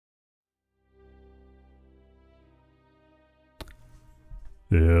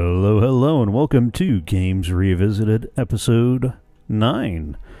Hello, hello, and welcome to Games Revisited, Episode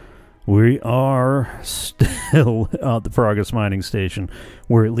 9. We are still at the Peragus mining station.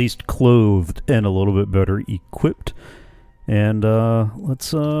 We're at least clothed and a little bit better equipped. And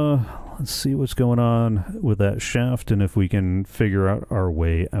let's see what's going on with that shaft and if we can figure out our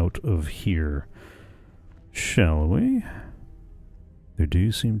way out of here. Shall we? There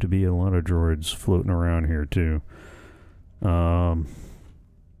do seem to be a lot of droids floating around here, too.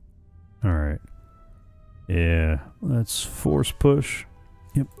 Alright. Yeah, let's force push.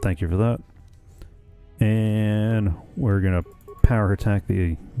 Yep, thank you for that. And we're gonna power attack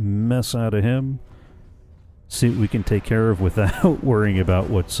the mess out of him. See what we can take care of without worrying about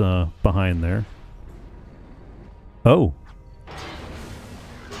what's behind there. Oh.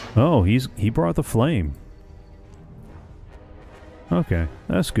 Oh, he brought the flame. Okay,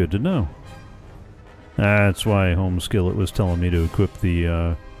 that's good to know. That's why Home Skillet was telling me to equip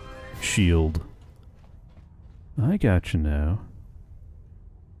the shield. I got you now.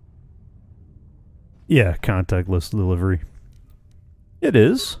 Yeah, contactless delivery. It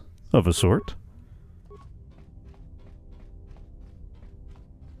is, of a sort.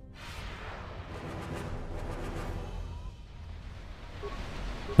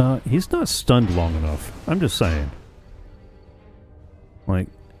 He's not stunned long enough. I'm just saying. Like,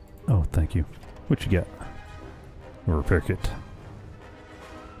 oh, thank you. What you got? A repair kit.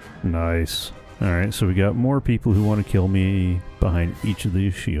 Nice. Alright, so we got more people who want to kill me behind each of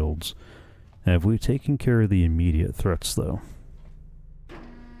these shields. Have we taken care of the immediate threats, though?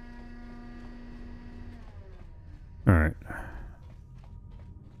 Alright.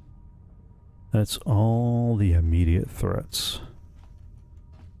 That's all the immediate threats.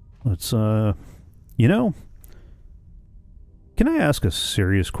 Let's, you know, can I ask a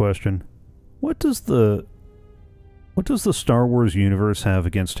serious question? What does the Star Wars universe have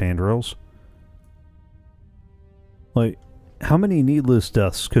against handrails? Like, how many needless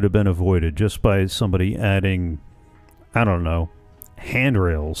deaths could have been avoided just by somebody adding, I don't know,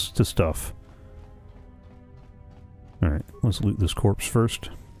 handrails to stuff? Alright, let's loot this corpse first.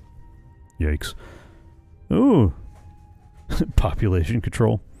 Yikes. Ooh! Population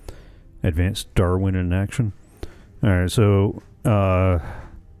control. Advanced Darwin in action. Alright, so, they're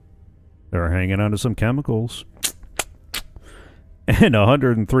hanging onto some chemicals. And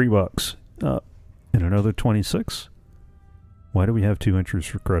 $103. And another 26? Why do we have 2 entries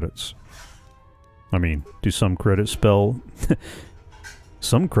for credits? I mean, do some credits spell...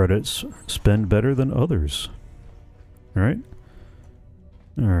 some credits spend better than others. Alright?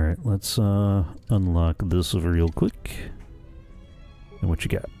 Alright, let's unlock this real quick. And what you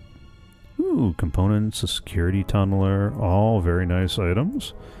got? Ooh, components, a security tunneler, all very nice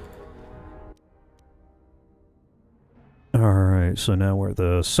items. Alright, so now we're at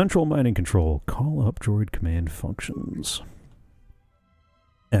the central mining control. Call up droid command functions.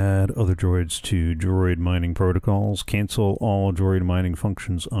 Add other droids to droid mining protocols. Cancel all droid mining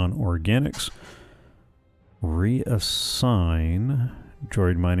functions on organics. Reassign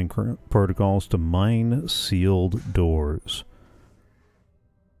droid mining protocols to mine sealed doors.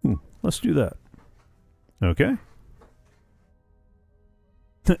 Let's do that. Okay.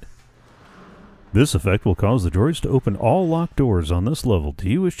 This effect will cause the droids to open all locked doors on this level. Do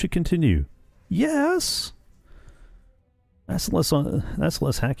you wish to continue? Yes! That's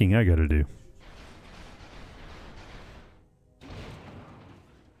less hacking I gotta do.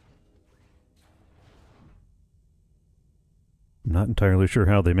 I'm not entirely sure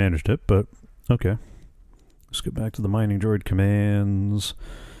how they managed it, but okay. Let's get back to the mining droid commands.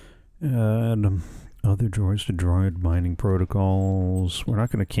 Add other droids to droid mining protocols. We're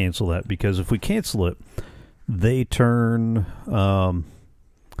not going to cancel that because if we cancel it, they turn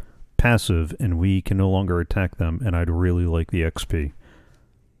passive and we can no longer attack them, and I'd really like the XP.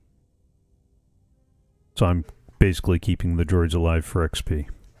 So I'm basically keeping the droids alive for XP.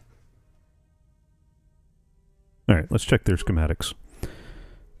 Alright, let's check their schematics.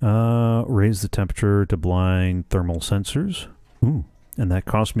 Raise the temperature to blind thermal sensors. Ooh. And that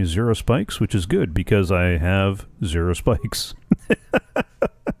cost me 0 spikes, which is good because I have 0 spikes.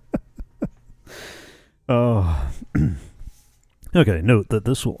 Oh. Okay, note that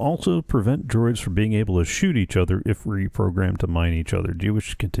this will also prevent droids from being able to shoot each other if reprogrammed to mine each other. Do you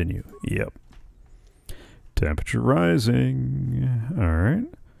wish to continue? Yep. Temperature rising.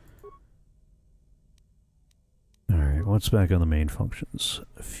 Alright. Alright, what's back on the main functions?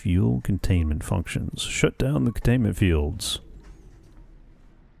 Fuel containment functions. Shut down the containment fields.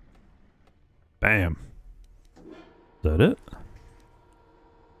 Bam. Is that it?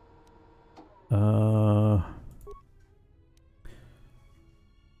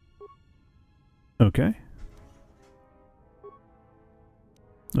 Okay.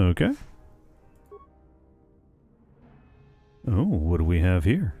 Okay. Oh, what do we have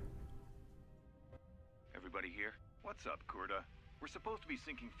here? Everybody here? What's up, Kurta? We're supposed to be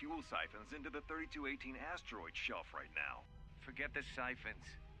sinking fuel siphons into the 3218 asteroid shelf right now. Forget the siphons.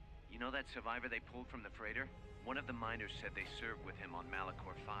 You know that survivor they pulled from the freighter? One of the miners said they served with him on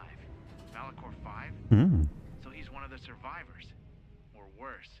Malachor 5. Malachor 5? Hmm. So he's one of the survivors. Or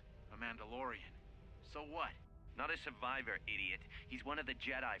worse, a Mandalorian. So what? Not a survivor, idiot. He's one of the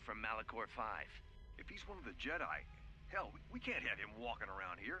Jedi from Malachor 5. If he's one of the Jedi, hell, we can't have him walking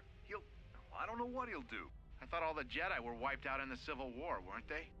around here. I don't know what he'll do. I thought all the Jedi were wiped out in the Civil War, weren't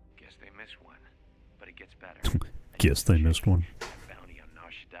they? Guess they missed one. But it gets better. Guess they missed one. That bounty on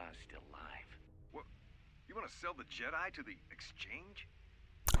Nar Shaddaa is still live. What? You want to sell the Jedi to the exchange?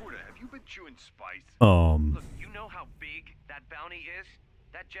 Kurta, have you been chewing spice? Look, you know how big that bounty is?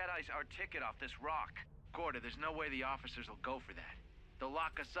 That Jedi's our ticket off this rock. Gorda, there's no way the officers will go for that. They'll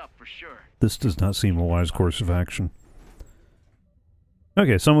lock us up for sure. This does not seem a wise course of action.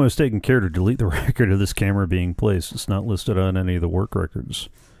 Okay, someone has taken care to delete the record of this camera being placed. It's not listed on any of the work records.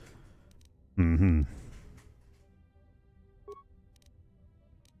 Mm-hmm.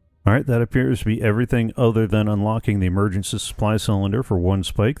 Alright, that appears to be everything other than unlocking the emergency supply cylinder for one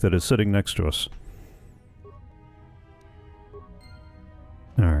spike that is sitting next to us.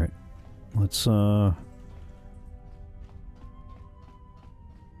 Alright. Let's,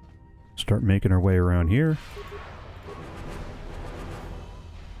 start making our way around here.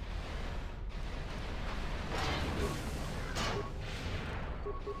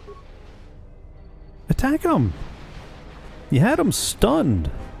 Attack him! You had him stunned.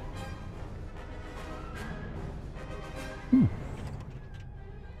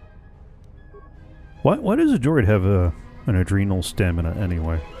 Why does a droid have an adrenal stamina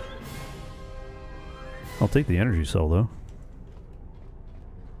anyway? I'll take the energy cell though.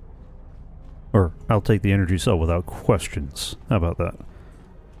 Or I'll take the energy cell without questions. How about that?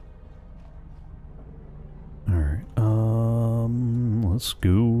 Alright, let's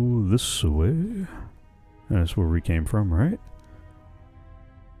go this way. That's where we came from, right?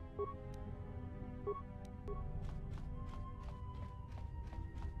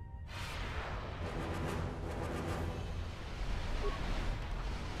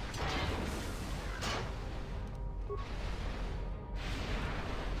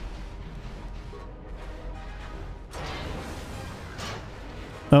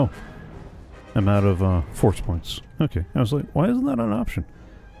 Oh. I'm out of force points. Okay, I was like, why isn't that an option?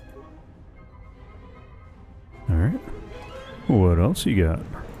 Alright. What else you got?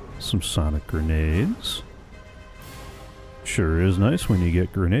 Some sonic grenades. Sure is nice when you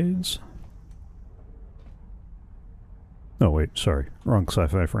get grenades. Oh wait, sorry. Wrong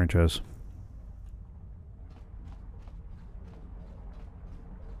sci-fi franchise.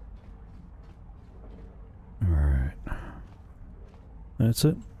 Alright. That's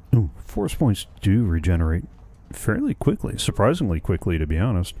it. Ooh, force points do regenerate fairly quickly. Surprisingly quickly, to be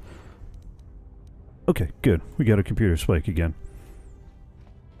honest. Okay, good. We got a computer spike again.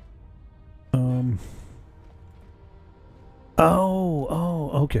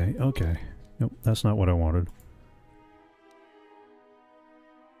 Oh, okay, okay. Nope, that's not what I wanted.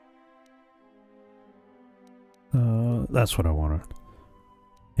 That's what I wanted.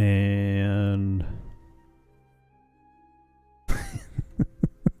 And...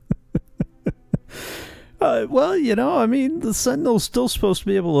 well, you know, I mean, the Sentinel's still supposed to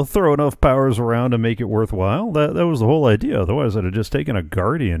be able to throw enough powers around to make it worthwhile. That was the whole idea. Otherwise, I'd have just taken a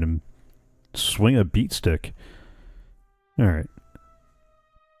Guardian and swing a beat stick. Alright.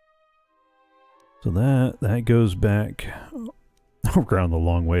 So that goes back around the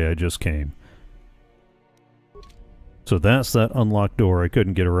long way I just came. So that's that unlocked door I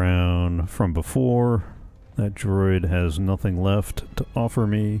couldn't get around from before. That droid has nothing left to offer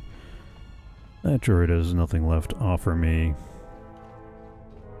me. That droid has nothing left to offer me.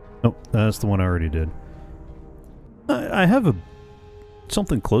 Oh, that's the one I already did. I have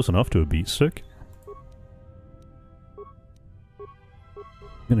something close enough to a beat stick.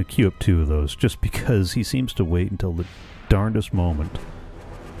 I'm gonna queue up 2 of those, just because he seems to wait until the darndest moment.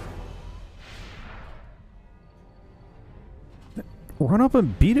 Run up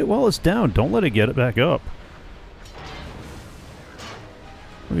and beat it while it's down. Don't let it get it back up.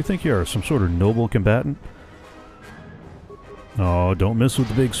 What do you think you are? Some sort of noble combatant? Oh, don't miss with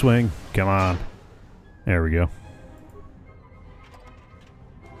the big swing. Come on. There we go.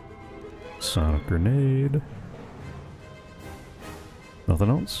 Sonic grenade. Nothing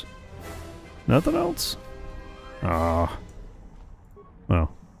else? Nothing else? Ah.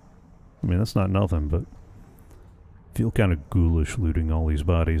 Well. I mean, that's not nothing, but I feel kind of ghoulish looting all these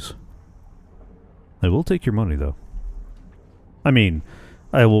bodies. I will take your money, though. I mean,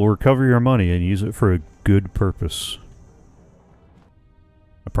 I will recover your money and use it for a good purpose.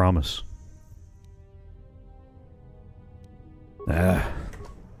 I promise. Ah.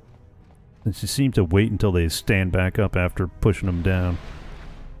 And she seemed to wait until they stand back up after pushing them down.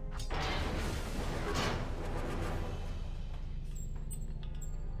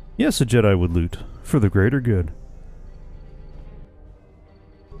 Yes, a Jedi would loot, for the greater good.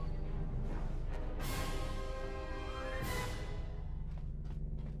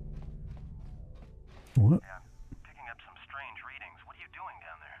 What? Yeah, picking up some strange readings. What are you doing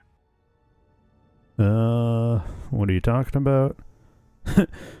down there? What are you talking about?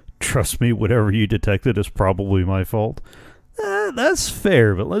 Trust me, whatever you detected is probably my fault. That's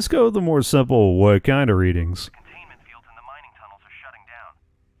fair, but let's go with the more simple, what kind of readings? The containment fields in the mining tunnels are shutting down.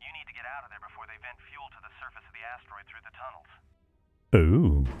 You need to get out of there before they vent fuel to the surface of the asteroid through the tunnels.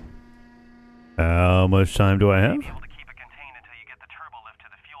 Ooh. How much time do I have? You'll be able to keep it contained until you get the turbo lift to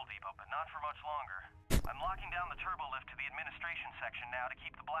the fuel depot, but not for much longer. I'm locking down the turbo lift to the administration section now to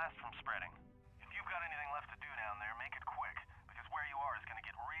keep the blast from spreading. If you've got anything left to do down there, make it quick, because where you are is going to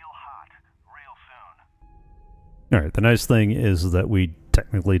get real hot real soon. Alright, the nice thing is that we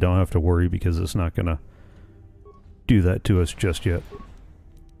technically don't have to worry because it's not going to do that to us just yet.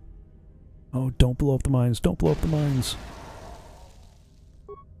 Oh, don't blow up the mines. Don't blow up the mines.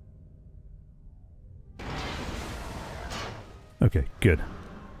 Okay, good.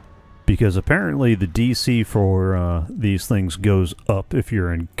 Because apparently the DC for these things goes up if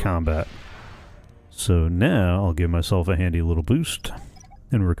you're in combat. So now I'll give myself a handy little boost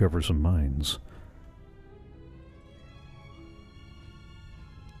and recover some mines.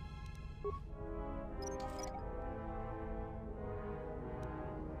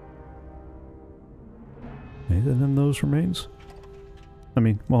 Anything in those remains? I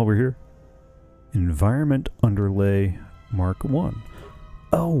mean, while we're here. Environment Underlay Mark 1.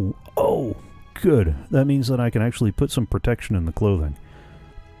 Oh, good. That means that I can actually put some protection in the clothing.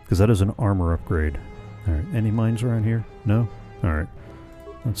 Because that is an armor upgrade. Alright, any mines around here? No? Alright.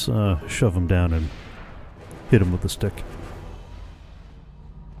 Let's shove them down and hit them with the stick.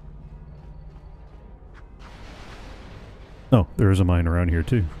 Oh, there is a mine around here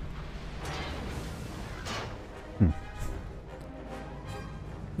too.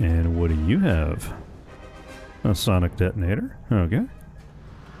 And what do you have? A sonic detonator. Okay.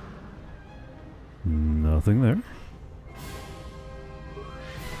 Nothing there.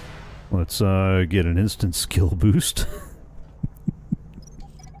 Let's get an instant skill boost.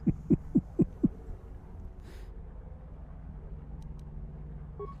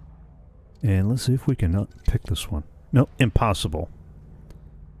 And let's see if we can pick this one. No, impossible.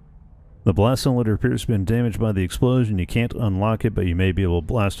 The blast cylinder appears to have been damaged by the explosion. You can't unlock it, but you may be able to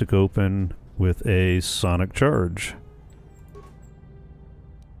blast it open with a sonic charge.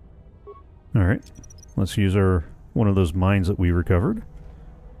 Alright, let's use our one of those mines that we recovered.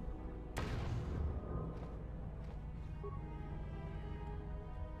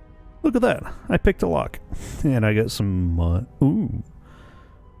 Look at that! I picked a lock. And I got some... ooh.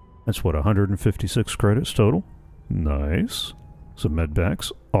 That's what, 156 credits total? Nice. Some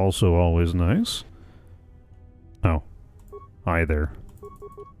medbacks, also always nice. Oh. Hi there.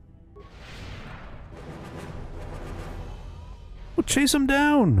 Well, chase him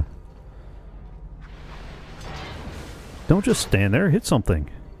down! Don't just stand there, hit something.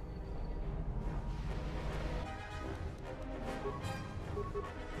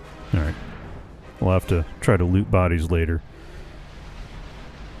 Alright. We'll have to try to loot bodies later.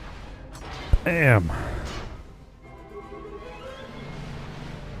 Bam!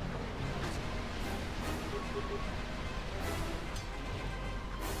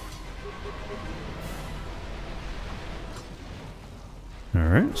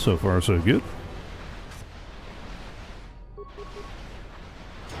 Alright, so far so good.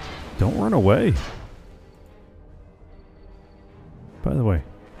 Don't run away. By the way,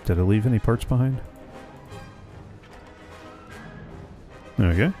 did I leave any parts behind?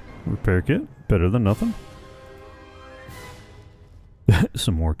 Okay, repair kit, better than nothing.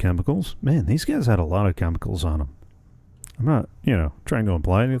 Some more chemicals. Man, these guys had a lot of chemicals on them. I'm not, you know, trying to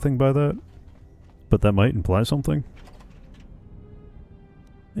imply anything by that, but that might imply something.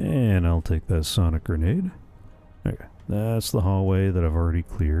 And I'll take that sonic grenade. Okay, that's the hallway that I've already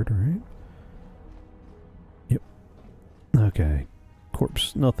cleared, right? Yep. Okay.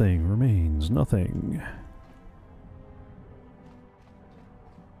 Corpse, nothing. Remains, nothing.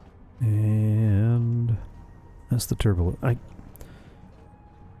 And... that's the turbo...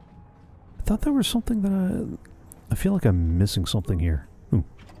 thought there was something that I feel like I'm missing something here. Ooh.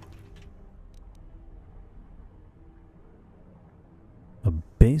 A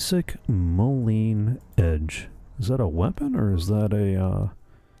basic Moline edge. Is that a weapon or is that a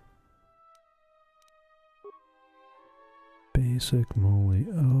basic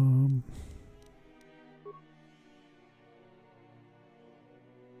Moline?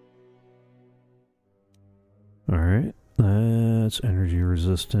 Alright, that's energy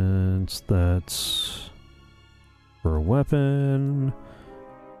resistance, that's for a weapon.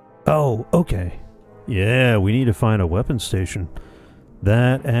 Oh, okay. Yeah, we need to find a weapon station.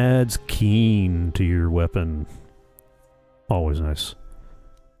 That adds keen to your weapon. Always nice.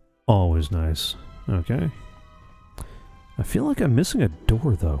 Always nice. Okay. I feel like I'm missing a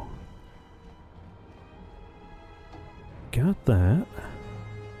door, though. Got that.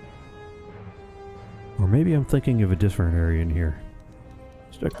 Or maybe I'm thinking of a different area in here.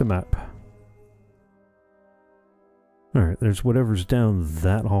 Let's check the map. Alright, there's whatever's down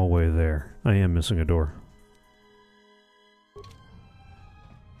that hallway there. I am missing a door.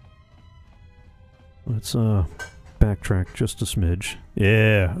 Let's backtrack just a smidge.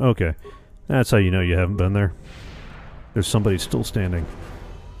 Yeah, okay. That's how you know you haven't been there. There's somebody still standing.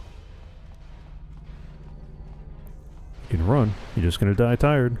 You can run. You're just gonna die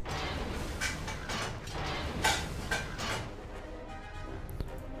tired.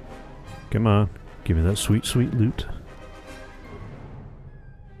 Come on. Give me that sweet, sweet loot.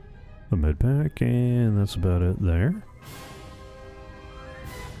 A med pack, and that's about it there.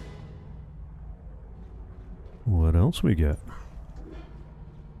 What else we got?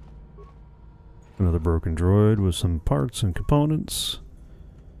 Another broken droid with some parts and components.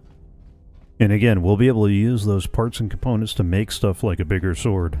 And again, we'll be able to use those parts and components to make stuff like a bigger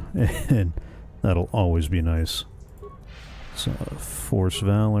sword. And that'll always be nice. So, Force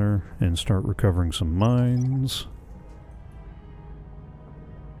Valor and start recovering some mines.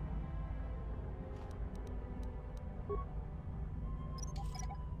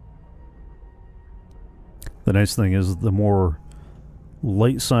 The nice thing is, the more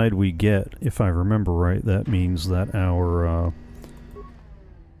light side we get, if I remember right, that means that our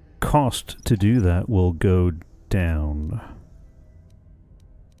cost to do that will go down.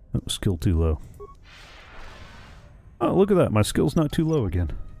 Oh, skill too low. Oh, look at that. My skill's not too low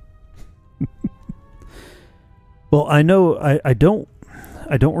again. Well, I know I don't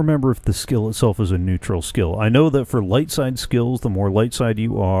remember if the skill itself is a neutral skill. I know that for light side skills, the more light side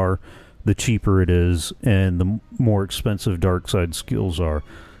you are, the cheaper it is, and the more expensive dark side skills are.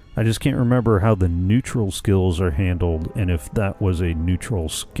 I just can't remember how the neutral skills are handled and if that was a neutral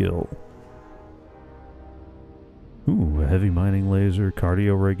skill. Ooh, a heavy mining laser,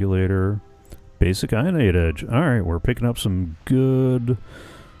 cardio regulator, basic ionate edge. Alright, we're picking up some good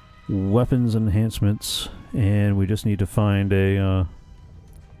weapons enhancements, and we just need to find a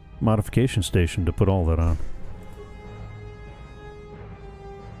modification station to put all that on.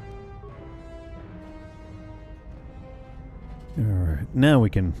 Alright, now we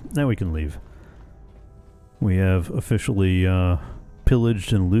can leave. We have officially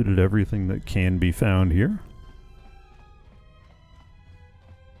pillaged and looted everything that can be found here.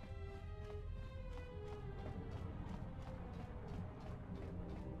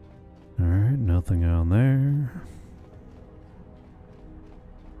 Alright, nothing on there.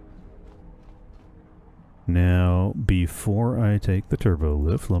 Now, before I take the turbo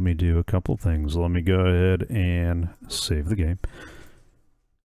lift, let me do a couple things. Let me go ahead and save the game.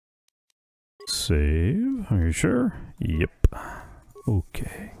 Save. Are you sure? Yep.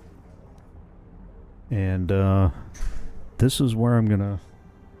 Okay. And this is where I'm gonna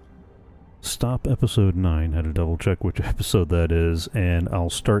stop episode 9. Had to double check which episode that is, and I'll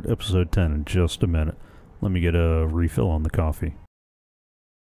start episode 10 in just a minute. Let me get a refill on the coffee.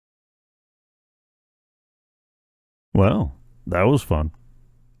 Well, that was fun.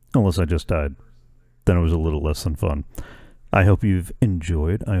 Unless I just died. Then it was a little less than fun. I hope you've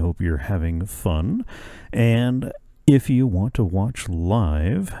enjoyed. I hope you're having fun. And if you want to watch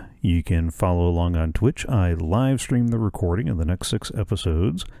live, you can follow along on Twitch. I live stream the recording of the next 6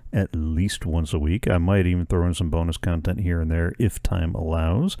 episodes at least once a week. I might even throw in some bonus content here and there if time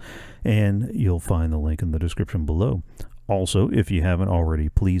allows. And you'll find the link in the description below. Also, if you haven't already,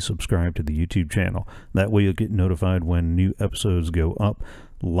 please subscribe to the YouTube channel. That way you'll get notified when new episodes go up,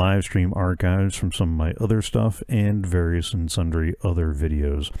 live stream archives from some of my other stuff, and various and sundry other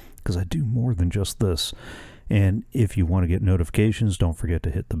videos, because I do more than just this. And if you want to get notifications, don't forget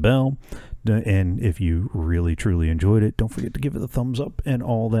to hit the bell. And if you really, truly enjoyed it, don't forget to give it a thumbs up and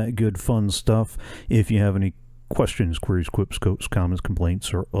all that good fun stuff. If you have any questions, queries, quips, quotes, comments,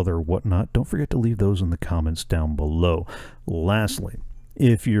 complaints, or other whatnot, don't forget to leave those in the comments down below. Lastly,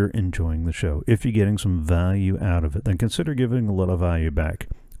 if you're enjoying the show, if you're getting some value out of it, then consider giving a little value back.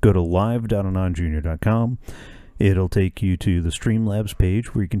 Go to live.anonjr.com. It'll take you to the Streamlabs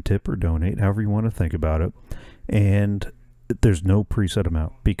page where you can tip or donate, however you want to think about it. And there's no preset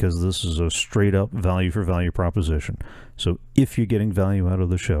amount because this is a straight up value for value proposition. So if you're getting value out of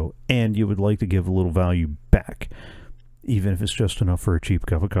the show and you would like to give a little value back, even if it's just enough for a cheap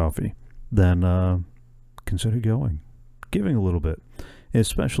cup of coffee, then consider giving a little bit,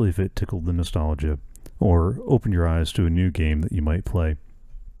 especially if it tickled the nostalgia or opened your eyes to a new game that you might play.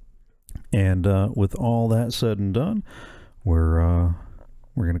 And with all that said and done, we're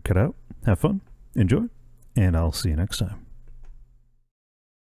going to cut out, have fun, enjoy, and I'll see you next time.